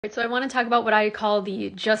So I want to talk about what I call the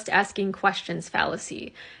just asking questions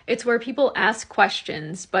fallacy. It's where people ask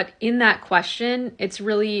questions, but in that question, it's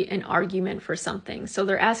really an argument for something. So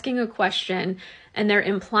they're asking a question and they're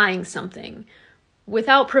implying something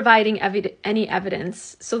without providing any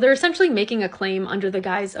evidence. So they're essentially making a claim under the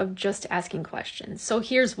guise of just asking questions. So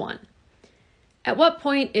here's one. At what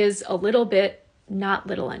point is a little bit not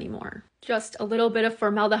little anymore? Just a little bit of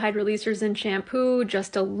formaldehyde releasers in shampoo,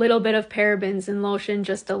 just a little bit of parabens in lotion,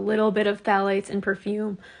 just a little bit of phthalates in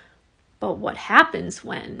perfume. But what happens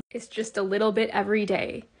when it's just a little bit every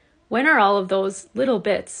day? When are all of those little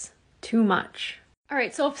bits too much? All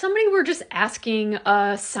right, so if somebody were just asking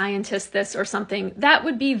a scientist this or something, that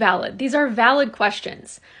would be valid. These are valid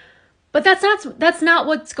questions. But that's not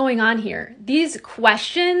what's going on here. These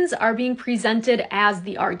questions are being presented as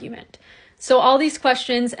the argument. So all these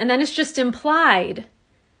questions, and then it's just implied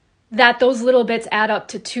that those little bits add up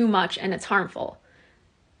to too much and it's harmful.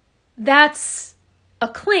 That's a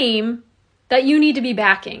claim that you need to be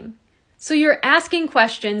backing. So you're asking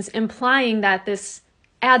questions implying that this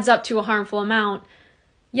adds up to a harmful amount,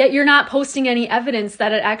 yet you're not posting any evidence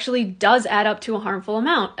that it actually does add up to a harmful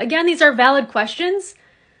amount. Again, these are valid questions,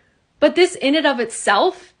 but this in and of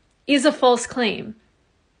itself is a false claim,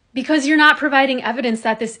 because you're not providing evidence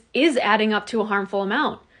that this is adding up to a harmful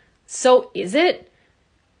amount. So is it?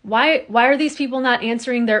 Why are these people not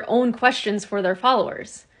answering their own questions for their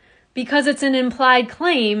followers? Because it's an implied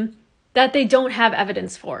claim that they don't have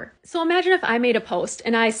evidence for. So imagine if I made a post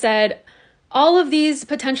and I said, all of these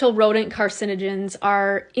potential rodent carcinogens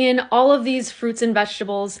are in all of these fruits and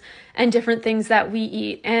vegetables and different things that we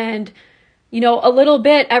eat. And a little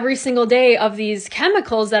bit every single day of these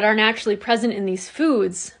chemicals that are naturally present in these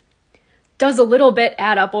foods. Does a little bit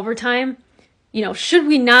add up over time? Should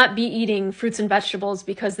we not be eating fruits and vegetables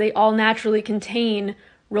because they all naturally contain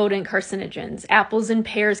rodent carcinogens? Apples and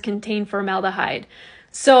pears contain formaldehyde.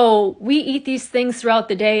 So we eat these things throughout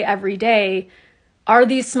the day, every day. Are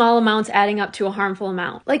these small amounts adding up to a harmful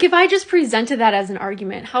amount? Like, if I just presented that as an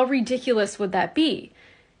argument, how ridiculous would that be?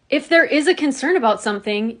 If there is a concern about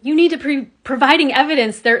something, you need to be providing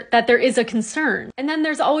evidence that there is a concern. And then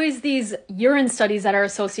there's always these urine studies that are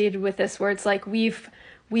associated with this, where it's like we've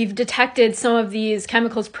detected some of these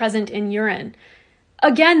chemicals present in urine.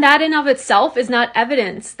 Again, that in of itself is not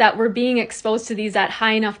evidence that we're being exposed to these at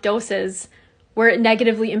high enough doses where it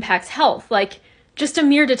negatively impacts health. Like, just a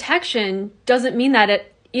mere detection doesn't mean that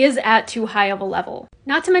it is at too high of a level.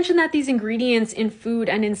 Not to mention that these ingredients in food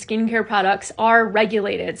and in skincare products are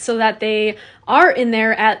regulated so that they are in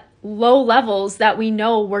there at low levels that we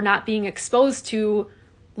know we're not being exposed to,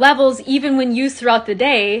 levels even when used throughout the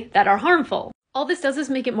day that are harmful. All this does is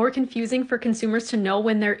make it more confusing for consumers to know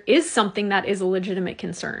when there is something that is a legitimate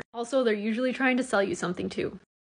concern. Also, they're usually trying to sell you something too.